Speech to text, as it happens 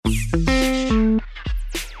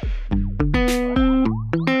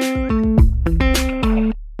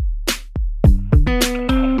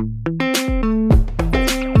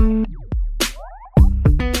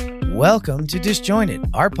to Disjointed.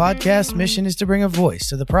 Our podcast mission is to bring a voice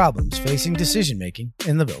to the problems facing decision-making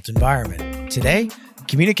in the built environment. Today,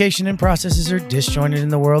 communication and processes are disjointed in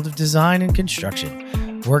the world of design and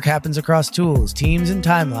construction. Work happens across tools, teams, and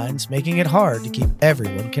timelines, making it hard to keep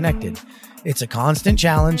everyone connected. It's a constant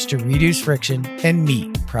challenge to reduce friction and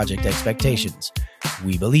meet project expectations.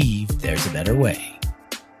 We believe there's a better way.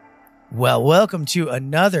 Well, welcome to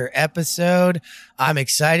another episode. I'm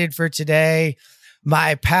excited for today.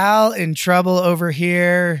 My pal in trouble over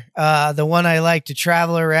here, the one I like to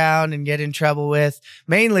travel around and get in trouble with,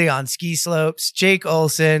 mainly on ski slopes, Jake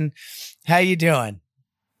Olsen. How you doing?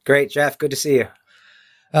 Great, Jeff. Good to see you.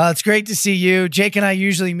 It's great to see you. Jake and I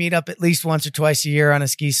usually meet up at least once or twice a year on a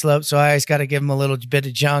ski slope, so I always got to give him a little bit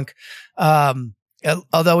of junk.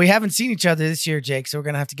 Although we haven't seen each other this year, Jake, so we're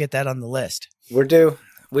going to have to get that on the list. We're due.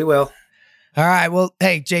 We will. All right. Well,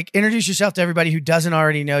 hey, Jake, introduce yourself to everybody who doesn't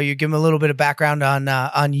already know you. Give them a little bit of background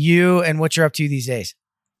on you and what you're up to these days.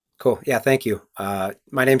 Cool. Yeah, thank you.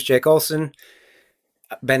 My name's Jake Olsen.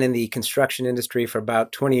 I've been in the construction industry for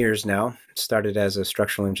about 20 years now. Started as a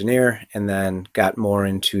structural engineer and then got more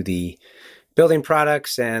into the building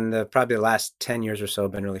products, and probably the last 10 years or so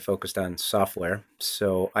have been really focused on software.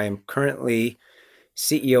 So I am currently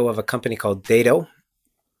CEO of a company called Dato.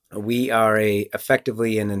 We are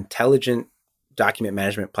effectively an intelligent document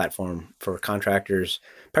management platform for contractors,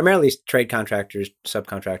 primarily trade contractors,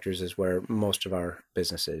 subcontractors is where most of our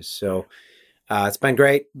business is. So it's been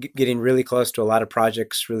great getting really close to a lot of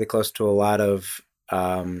projects, really close to a lot of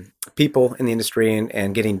people in the industry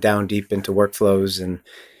and getting down deep into workflows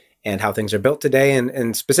and how things are built today.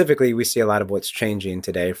 And specifically, we see a lot of what's changing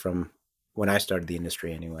today from when I started the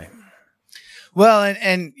industry anyway. Well,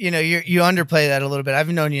 and you know, you underplay that a little bit. I've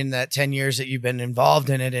known you in that 10 years that you've been involved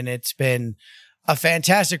in it, and it's been a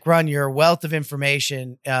fantastic run. You're a wealth of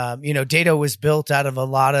information. Data was built out of a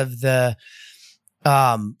lot of the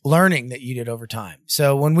learning that you did over time.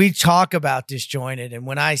 So when we talk about disjointed, and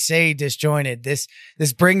when I say disjointed, this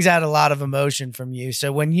brings out a lot of emotion from you.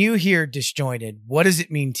 So when you hear disjointed, what does it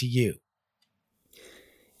mean to you?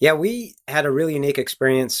 Yeah, we had a really unique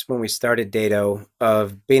experience when we started Dato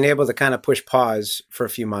of being able to kind of push pause for a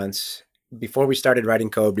few months before we started writing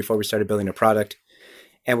code, before we started building a product.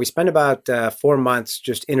 And we spent about 4 months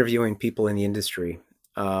just interviewing people in the industry.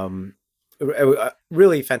 A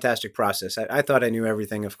really fantastic process. I thought I knew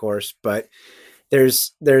everything, of course, but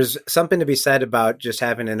there's something to be said about just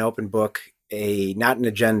having an open book, not an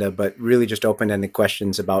agenda, but really just open-ended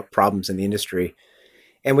questions about problems in the industry.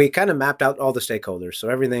 And we kind of mapped out all the stakeholders. So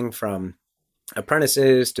everything from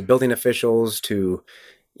apprentices to building officials to,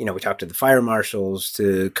 we talked to the fire marshals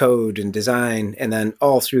to code and design, and then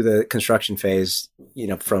all through the construction phase,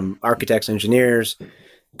 from architects, engineers,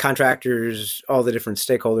 contractors, all the different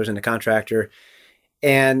stakeholders in the contractor.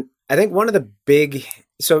 And I think one of the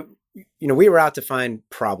we were out to find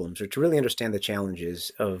problems or to really understand the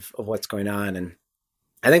challenges of what's going on. And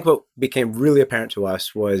I think what became really apparent to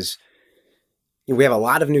us was we have a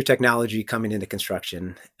lot of new technology coming into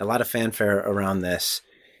construction, a lot of fanfare around this.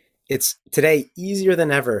 It's today easier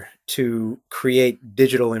than ever to create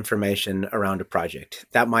digital information around a project.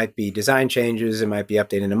 That might be design changes, it might be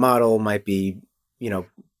updating a model, might be,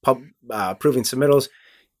 approving submittals.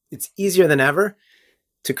 It's easier than ever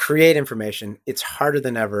to create information. It's harder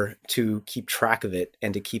than ever to keep track of it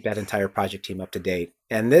and to keep that entire project team up to date.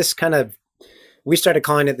 And this we started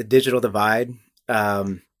calling it the digital divide.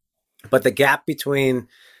 But the gap between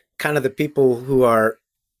kind of the people who are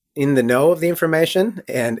in the know of the information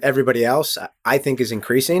and everybody else, I think, is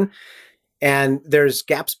increasing. And there's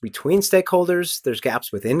gaps between stakeholders. There's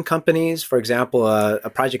gaps within companies. For example, a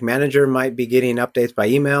project manager might be getting updates by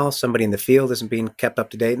email. Somebody in the field isn't being kept up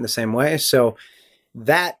to date in the same way. So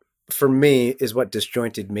that, for me, is what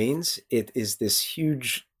disjointed means. It is this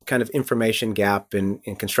huge kind of information gap in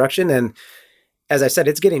construction. And as I said,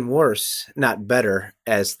 it's getting worse, not better,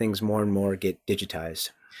 as things more and more get digitized.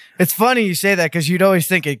 It's funny you say that because you'd always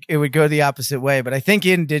think it would go the opposite way. But I think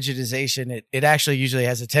in digitization, it actually usually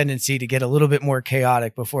has a tendency to get a little bit more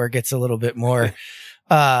chaotic before it gets a little bit more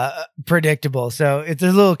predictable. So it's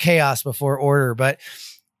a little chaos before order. But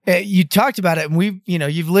you talked about it, and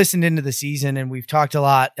you've listened into the season, and we've talked a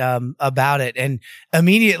lot about it. And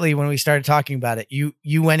immediately when we started talking about it,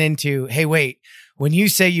 you went into, hey, wait, when you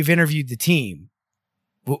say you've interviewed the team,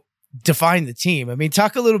 define the team. I mean,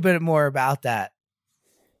 talk a little bit more about that.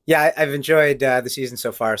 Yeah, I've enjoyed the season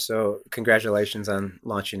so far. So congratulations on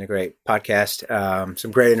launching a great podcast.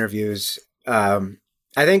 Some great interviews. I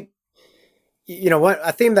think,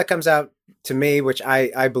 a theme that comes out to me, which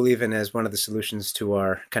I believe in as one of the solutions to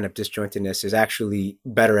our kind of disjointedness, is actually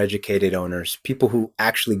better educated owners, people who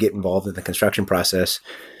actually get involved in the construction process.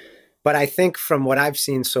 But I think from what I've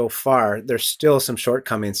seen so far, there's still some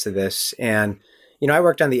shortcomings to this. And, I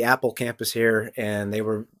worked on the Apple campus here, and they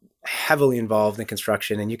were heavily involved in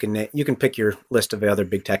construction. And you can pick your list of the other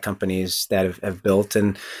big tech companies that have built.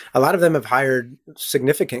 And a lot of them have hired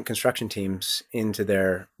significant construction teams into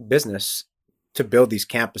their business to build these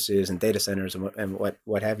campuses and data centers and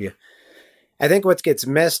what have you. I think what gets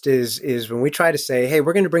missed is when we try to say, hey,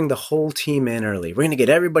 we're going to bring the whole team in early. We're going to get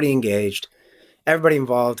everybody engaged, everybody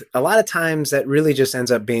involved. A lot of times that really just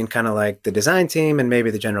ends up being kind of like the design team and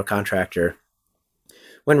maybe the general contractor.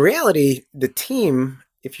 When in reality, the team,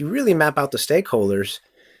 if you really map out the stakeholders,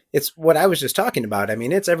 it's what I was just talking about. I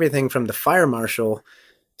mean, it's everything from the fire marshal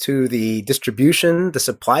to the distribution, the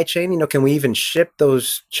supply chain. Can we even ship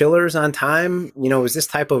those chillers on time? Is this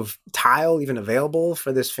type of tile even available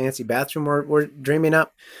for this fancy bathroom we're dreaming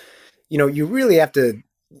up? You really have to,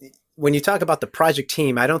 when you talk about the project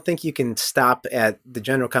team, I don't think you can stop at the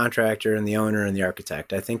general contractor and the owner and the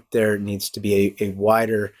architect. I think there needs to be a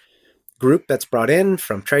wider group that's brought in,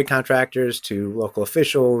 from trade contractors to local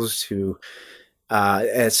officials to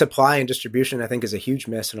supply and distribution. I think is a huge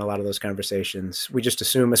miss in a lot of those conversations. We just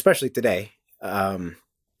assume, especially today, our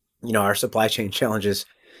supply chain challenges,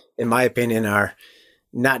 in my opinion, are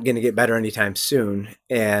not going to get better anytime soon.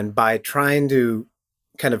 And by trying to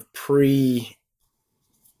kind of pre-plan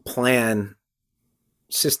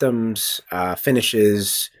systems,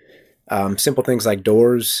 finishes, simple things like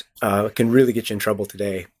doors can really get you in trouble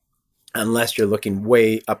today, unless you're looking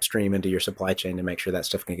way upstream into your supply chain to make sure that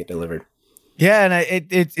stuff can get delivered. Yeah, and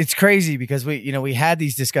it's crazy because we had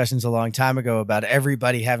these discussions a long time ago about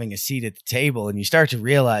everybody having a seat at the table, and you start to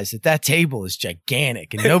realize that table is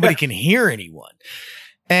gigantic and nobody can hear anyone.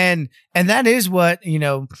 And that is what,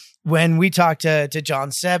 when we talked to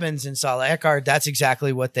John Sebbins and Sala Eckhard, that's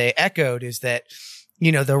exactly what they echoed, is that,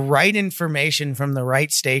 the right information from the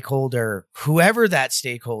right stakeholder, whoever that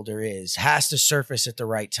stakeholder is, has to surface at the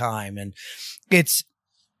right time. And it's,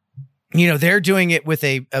 they're doing it with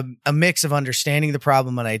a mix of understanding the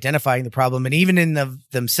problem and identifying the problem, and even in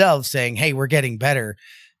themselves saying, hey, we're getting better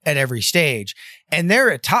at every stage. And they're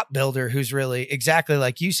a top builder who's really, exactly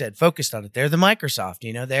like you said, focused on it. They're the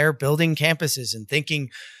Microsoft, they're building campuses and thinking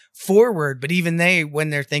forward. But even they, when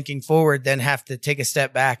they're thinking forward, then have to take a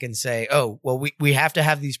step back and say, oh, well, we have to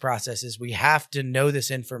have these processes. We have to know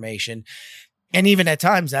this information. And even at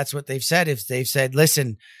times, that's what they've said. If they've said,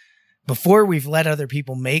 listen, before we've let other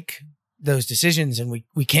people make those decisions, and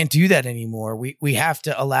we can't do that anymore. We have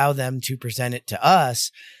to allow them to present it to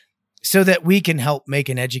us so that we can help make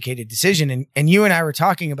an educated decision. And you and I were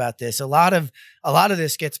talking about this. A lot of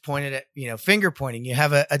this gets pointed at, finger pointing. You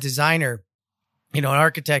have a designer, an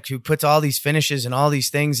architect who puts all these finishes and all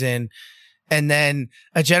these things in, and then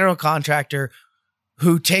a general contractor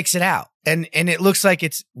who takes it out. And it looks like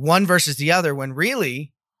it's one versus the other, when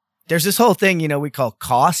really there's this whole thing, we call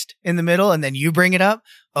cost in the middle, and then you bring it up.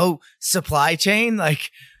 Oh, supply chain, like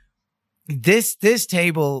this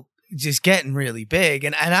table just getting really big.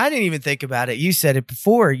 And I didn't even think about it. You said it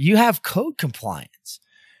before. You have code compliance,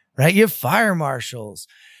 right? You have fire marshals.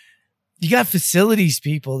 You got facilities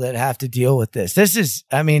people that have to deal with this. This is,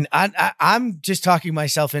 I'm just talking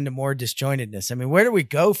myself into more disjointedness. Where do we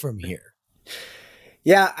go from here?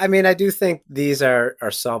 Yeah, I do think these are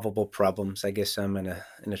solvable problems. I guess I'm an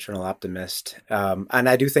eternal optimist. And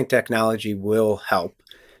I do think technology will help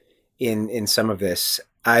in some of this.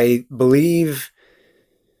 I believe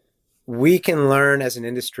we can learn as an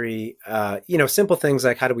industry, simple things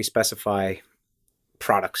like, how do we specify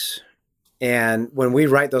products? And when we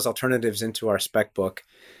write those alternatives into our spec book,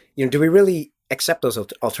 do we really accept those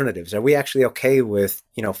alternatives? Are we actually okay with,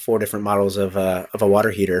 4 different models of a water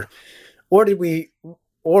heater?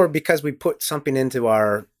 Or because we put something into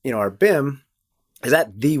our BIM, is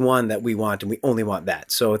that the one that we want and we only want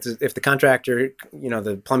that? So if the contractor,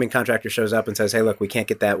 the plumbing contractor shows up and says, hey, look, we can't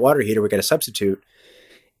get that water heater, we got to substitute.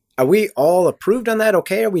 Are we all approved on that?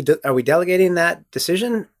 Okay. Are we delegating that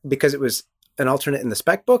decision because it was an alternate in the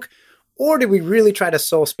spec book? Or did we really try to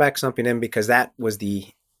sole spec something in because that was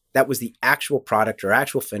the actual product or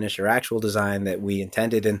actual finish or actual design that we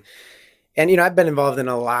intended? And I've been involved in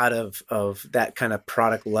a lot of that kind of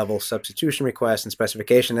product level substitution requests and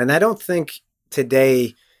specification. And I don't think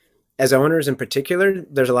today, as owners in particular,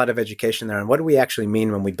 there's a lot of education there on what do we actually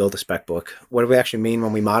mean when we build a spec book? What do we actually mean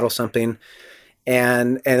when we model something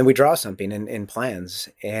and we draw something in plans?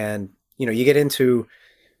 And, you get into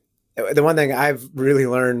the one thing I've really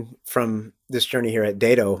learned from this journey here at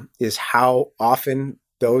Dato is how often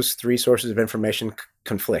those three sources of information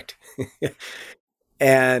conflict.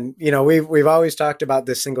 And, we've always talked about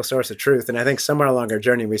this single source of truth. And I think somewhere along our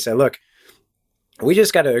journey, we said, look, we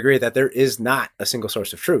just got to agree that there is not a single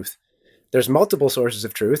source of truth. There's multiple sources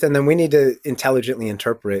of truth. And then we need to intelligently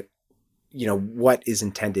interpret, what is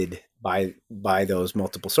intended by those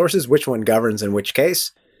multiple sources, which one governs in which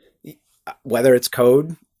case, whether it's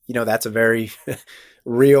code, that's a very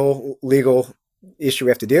real legal issue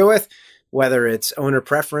we have to deal with, whether it's owner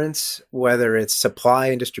preference, whether it's supply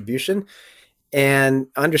and distribution. And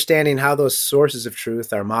understanding how those sources of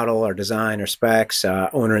truth, our model, our design, our specs,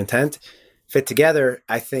 owner intent fit together,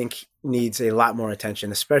 I think needs a lot more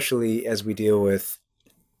attention, especially as we deal with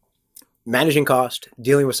managing cost,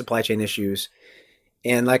 dealing with supply chain issues.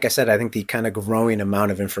 And like I said, I think the kind of growing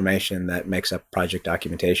amount of information that makes up project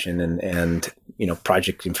documentation and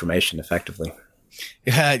project information effectively.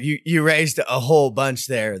 Yeah, you raised a whole bunch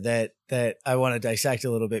there that I want to dissect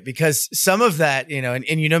a little bit, because some of that,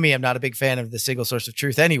 and me, I'm not a big fan of the single source of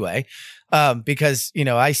truth anyway, because,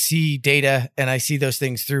 I see data and I see those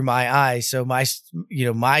things through my eyes. So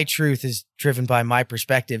my truth is driven by my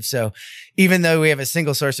perspective. So even though we have a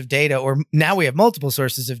single source of data, or now we have multiple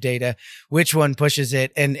sources of data, which one pushes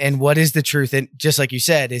it, and what is the truth? And just like you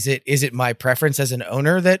said, is it my preference as an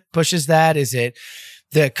owner that pushes that? Is it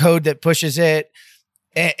the code that pushes it?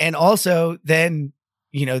 And also then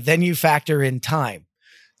you factor in time.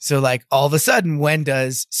 So like all of a sudden, when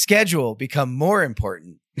does schedule become more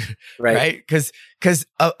important? Right? Because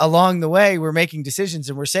along the way, we're making decisions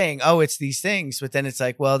and we're saying, oh, it's these things. But then it's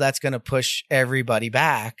like, well, that's going to push everybody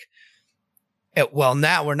back. Well,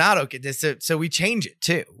 now we're not okay. So we change it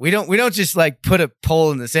too. We don't just like put a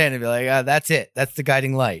pole in the sand and be like, that's it. That's the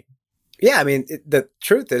guiding light. Yeah, I mean, the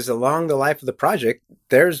truth is, along the life of the project,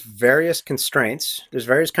 there's various constraints. There's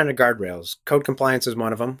various kind of guardrails. Code compliance is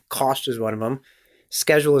one of them. Cost is one of them.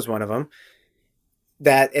 Schedule is one of them.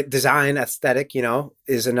 That design aesthetic,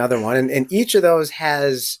 is another one. And each of those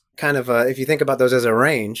has kind of if you think about those as a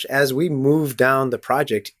range, as we move down the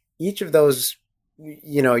project, each of those,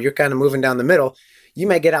 you're kind of moving down the middle. You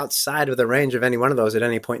may get outside of the range of any one of those at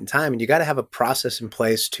any point in time. And you got to have a process in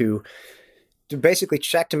place to basically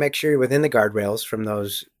check to make sure you're within the guardrails from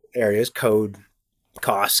those areas: code,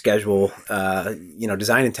 cost, schedule,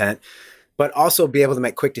 design intent, but also be able to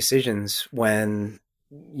make quick decisions when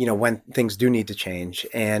things do need to change,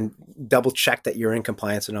 and double check that you're in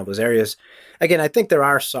compliance in all those areas. Again, I think there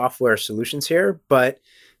are software solutions here, but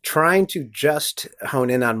trying to just hone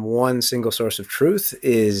in on one single source of truth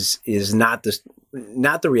is not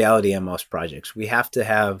the reality on most projects. We have to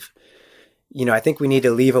have, I think we need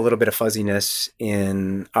to leave a little bit of fuzziness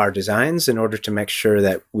in our designs in order to make sure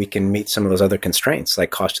that we can meet some of those other constraints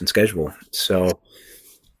like cost and schedule. So,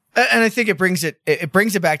 and I think it brings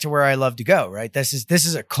it back to where I love to go, right? This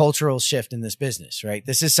is a cultural shift in this business, right?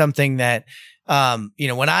 This is something that,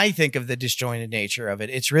 when I think of the disjointed nature of it,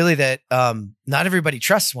 it's really that, not everybody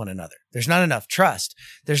trusts one another. There's not enough trust.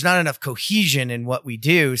 There's not enough cohesion in what we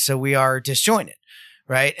do. So we are disjointed.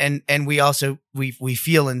 Right. And we also, we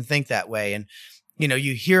feel and think that way. And,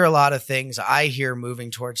 you hear a lot of things I hear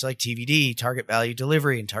moving towards like TVD, target value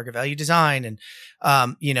delivery, and target value design. And,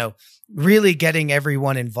 really getting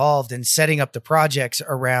everyone involved and setting up the projects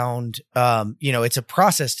around, it's a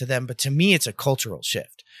process to them, but to me, it's a cultural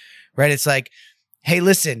shift, right? It's like, hey,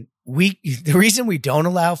 listen, the reason we don't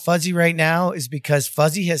allow fuzzy right now is because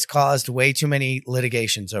fuzzy has caused way too many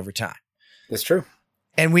litigations over time. That's true.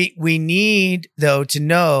 And we need, though, to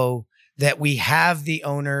know that we have the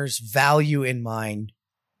owner's value in mind,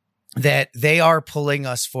 that they are pulling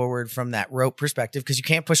us forward from that rope perspective, because you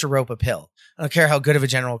can't push a rope uphill. I don't care how good of a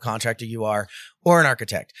general contractor you are or an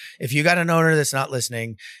architect. If you got an owner that's not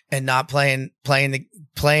listening and not playing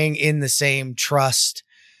in the same trust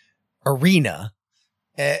arena,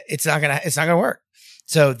 it's not gonna work.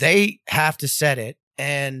 So they have to set it.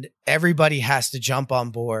 And everybody has to jump on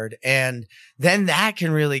board. And then that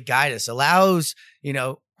can really guide us, allows,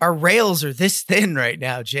 our rails are this thin right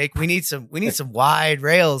now, Jake. We need some wide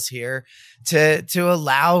rails here to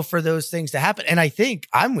allow for those things to happen. And I think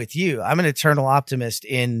I'm with you. I'm an eternal optimist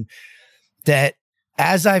in that.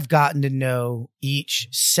 As I've gotten to know each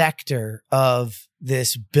sector of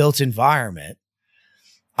this built environment,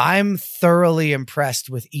 I'm thoroughly impressed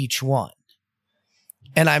with each one.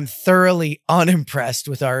 And I'm thoroughly unimpressed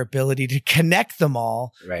with our ability to connect them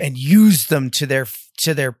all and use them to their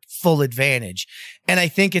full advantage. And I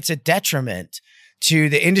think it's a detriment to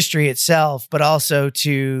the industry itself, but also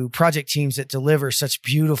to project teams that deliver such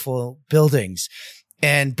beautiful buildings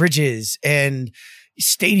and bridges and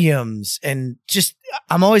stadiums. And just,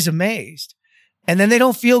 I'm always amazed And then they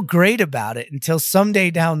don't feel great about it until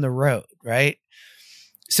someday down the road, right?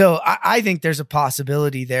 So I think there's a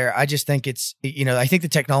possibility there. I just think it's, I think the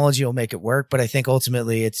technology will make it work, but I think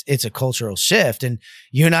ultimately it's a cultural shift. And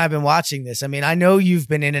you and I have been watching this. I mean, I know you've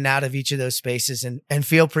been in and out of each of those spaces and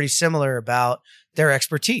feel pretty similar about their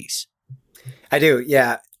expertise. I do.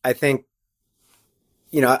 Yeah. I think,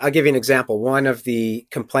 I'll give you an example. One of the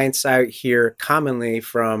complaints I hear commonly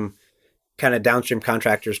from kind of downstream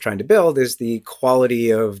contractors trying to build is the quality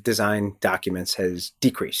of design documents has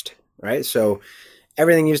decreased, right? So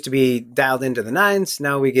everything used to be dialed into the nines.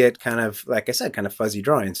 Now we get kind of, like I said, kind of fuzzy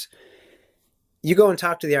drawings. You go and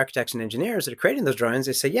talk to the architects and engineers that are creating those drawings.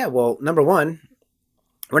 They say, yeah, well, number one,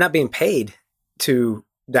 we're not being paid to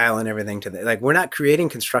dial in everything to we're not creating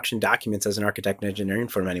construction documents as an architect and engineering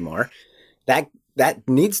firm anymore. That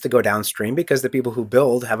needs to go downstream because the people who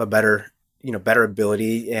build have a better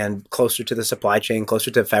ability and closer to the supply chain, closer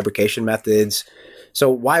to fabrication methods. So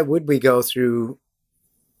why would we go through,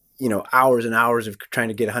 hours and hours of trying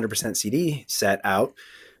to get 100% CD set out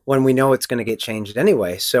when we know it's going to get changed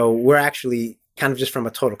anyway? So we're actually kind of just from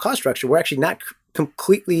a total cost structure, we're actually not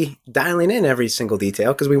completely dialing in every single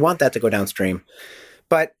detail because we want that to go downstream.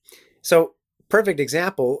 But so perfect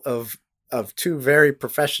example of two very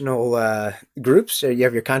professional groups. So you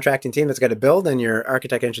have your contracting team that's got to build and your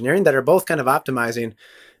architect engineering that are both kind of optimizing,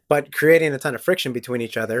 but creating a ton of friction between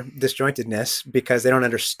each other, disjointedness, because they don't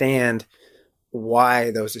understand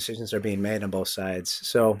why those decisions are being made on both sides.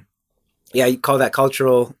 So yeah, you call that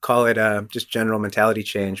cultural, call it just general mentality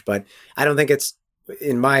change. But I don't think it's,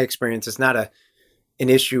 in my experience, it's not an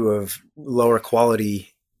issue of lower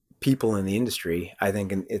quality people in the industry. I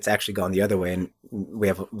think it's actually gone the other way, and we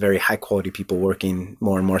have very high quality people working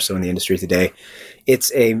more and more so in the industry today.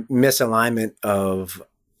 It's a misalignment of,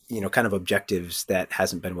 kind of objectives that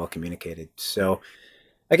hasn't been well communicated. So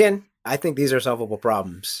again, I think these are solvable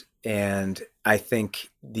problems. And I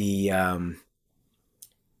think I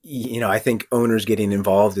think owners getting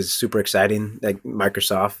involved is super exciting. Like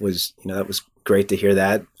Microsoft was, that was great to hear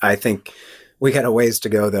that. I think we got a ways to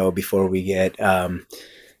go though, before we get,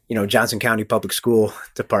 Johnson County Public School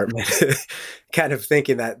Department kind of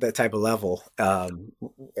thinking that type of level.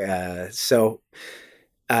 So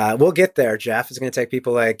we'll get there, Jeff. It's going to take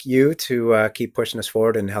people like you to keep pushing us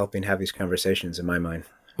forward and helping have these conversations, in my mind.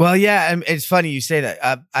 Well, yeah, it's funny you say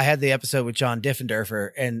that. I had the episode with John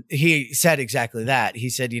Diffenderfer, and he said exactly that. He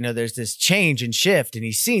said, there's this change and shift, and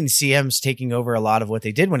he's seen CMs taking over a lot of what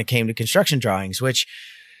they did when it came to construction drawings, which,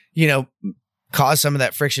 caused some of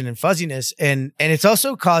that friction and fuzziness. And it's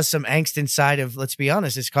also caused some angst inside of, let's be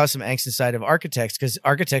honest, it's caused some angst inside of architects, because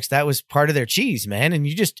architects, that was part of their cheese, man. And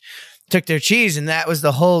you just took their cheese, and that was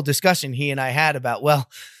the whole discussion he and I had about, well,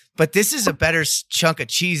 but this is a better chunk of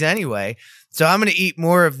cheese anyway. So I'm going to eat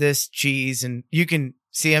more of this cheese, and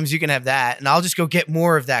CMs, you can have that. And I'll just go get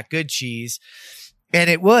more of that good cheese. And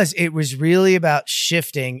it was really about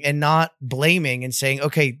shifting and not blaming and saying,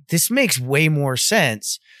 okay, this makes way more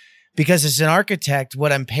sense. Because as an architect,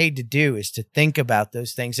 what I'm paid to do is to think about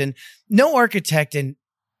those things. And no architect and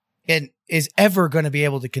is ever going to be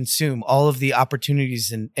able to consume all of the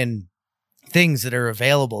opportunities and things that are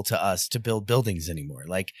available to us to build buildings anymore.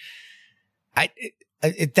 Like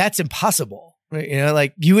that's impossible. Right?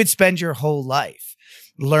 Like you would spend your whole life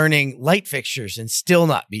learning light fixtures and still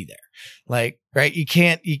not be there. Like, right.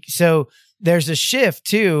 So there's a shift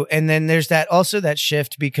too. And then there's that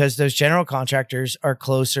shift because those general contractors are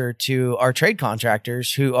closer to our trade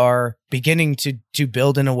contractors who are beginning to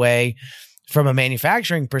build in a way from a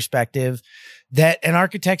manufacturing perspective that an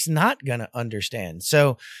architect's not going to understand.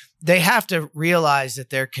 So they have to realize that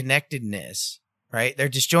their connectedness, right? They're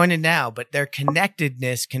disjointed now, but their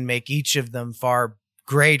connectedness can make each of them far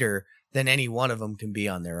greater than any one of them can be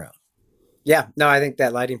on their own. Yeah, no, I think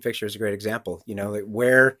that lighting fixture is a great example. Like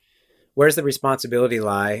where's the responsibility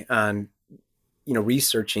lie on,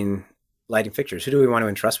 researching lighting fixtures? Who do we want to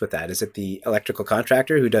entrust with that? Is it the electrical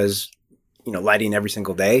contractor who does, lighting every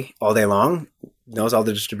single day, all day long, knows all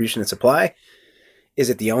the distribution and supply? Is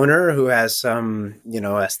it the owner who has some,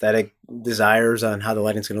 aesthetic desires on how the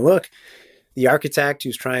lighting's going to look? The architect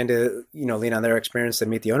who's trying to, lean on their experience to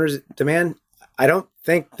meet the owner's demand? I don't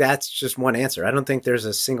think that's just one answer. I don't think there's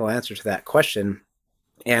a single answer to that question.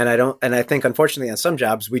 And I think unfortunately on some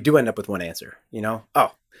jobs, we do end up with one answer,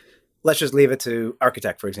 let's just leave it to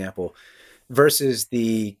architect, for example, versus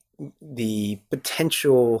the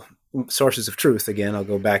potential sources of truth. Again, I'll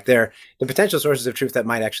go back there, the potential sources of truth that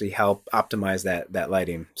might actually help optimize that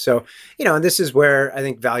lighting. So, and this is where I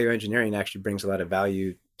think value engineering actually brings a lot of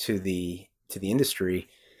value to the industry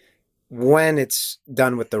when it's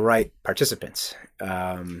done with the right participants.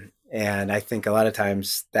 And I think a lot of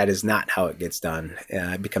times that is not how it gets done.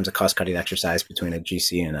 It becomes a cost-cutting exercise between a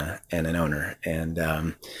GC and an owner.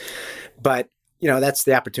 And but that's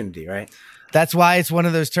the opportunity, right? That's why it's one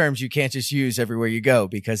of those terms you can't just use everywhere you go,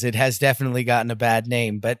 because it has definitely gotten a bad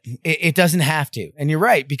name, but it doesn't have to. And you're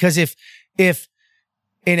right, because if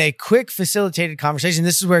in a quick facilitated conversation,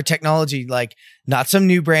 this is where technology, like not some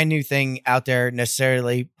brand new thing out there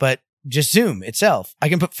necessarily, but just Zoom itself. I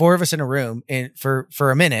can put 4 of us in a room for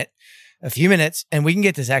a few minutes, and we can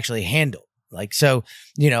get this actually handled. Like, so,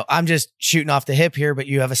 I'm just shooting off the hip here, but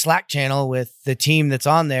you have a Slack channel with the team that's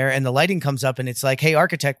on there, and the lighting comes up and it's like, hey,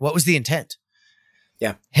 architect, what was the intent?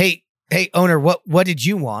 Yeah. Hey, owner, what did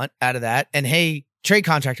you want out of that? And hey, trade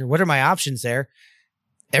contractor, what are my options there?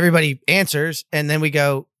 Everybody answers. And then we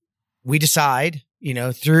decide,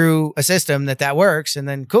 through a system that works. And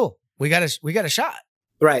then cool, we got a shot.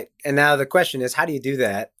 Right. And now the question is, how do you do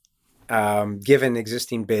that? Given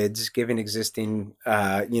existing bids, given existing,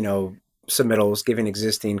 submittals, given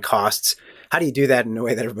existing costs, how do you do that in a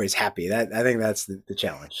way that everybody's happy? I think that's the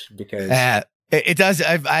challenge, because it does.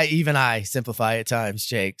 I simplify at times,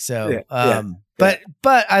 Jake. So, but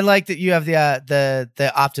I like that you have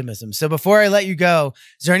the optimism. So before I let you go,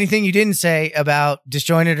 is there anything you didn't say about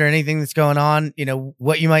disJointed or anything that's going on?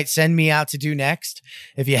 What you might send me out to do next?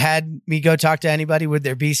 If you had me go talk to anybody, would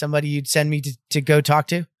there be somebody you'd send me to go talk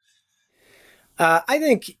to? I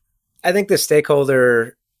think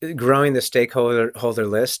growing the stakeholder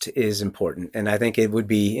list is important. And I think it would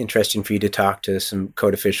be interesting for you to talk to some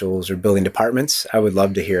code officials or building departments. I would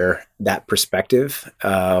love to hear that perspective.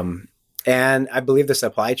 And I believe the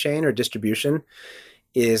supply chain or distribution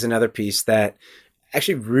is another piece that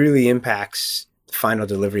actually really impacts the final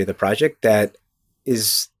delivery of the project, that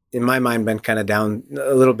is, in my mind, been kind of down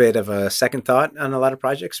a little bit of a second thought on a lot of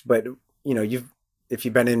projects. But, if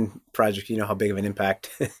you've been in projects, you know how big of an impact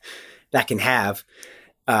that can have.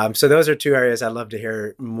 So those are 2 areas I'd love to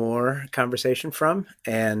hear more conversation from.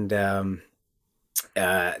 And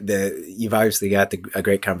you've obviously got a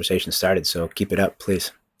great conversation started, so keep it up,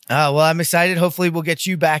 please. Well, I'm excited. Hopefully we'll get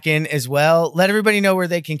you back in as well. Let everybody know where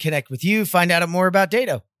they can connect with you, find out more about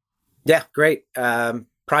Dado. Yeah, great.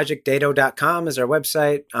 ProjectDado.com is our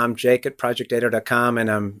website. I'm Jake at ProjectDado.com, and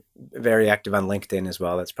I'm very active on LinkedIn as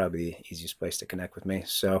well. That's probably the easiest place to connect with me.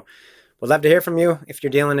 So we'd love to hear from you. If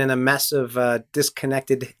you're dealing in a mess of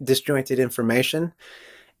disjointed information,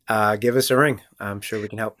 give us a ring. I'm sure we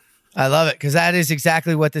can help. I love it, because that is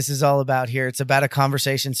exactly what this is all about here. It's about a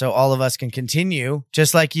conversation so all of us can continue,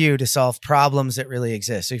 just like you, to solve problems that really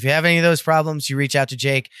exist. So if you have any of those problems, you reach out to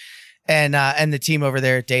Jake and the team over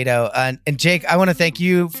there at Dado. And Jake, I want to thank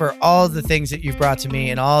you for all the things that you've brought to me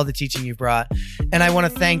and all the teaching you've brought. And I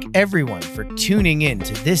want to thank everyone for tuning in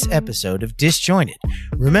to this episode of disJointed.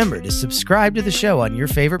 Remember to subscribe to the show on your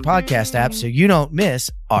favorite podcast app so you don't miss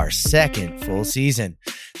our 2nd full season.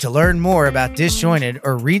 To learn more about disJointed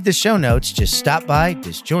or read the show notes, just stop by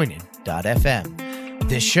disjointed.fm.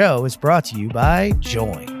 This show is brought to you by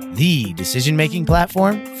Join, the decision-making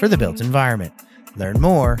platform for the built environment. Learn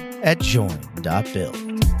more at join.build.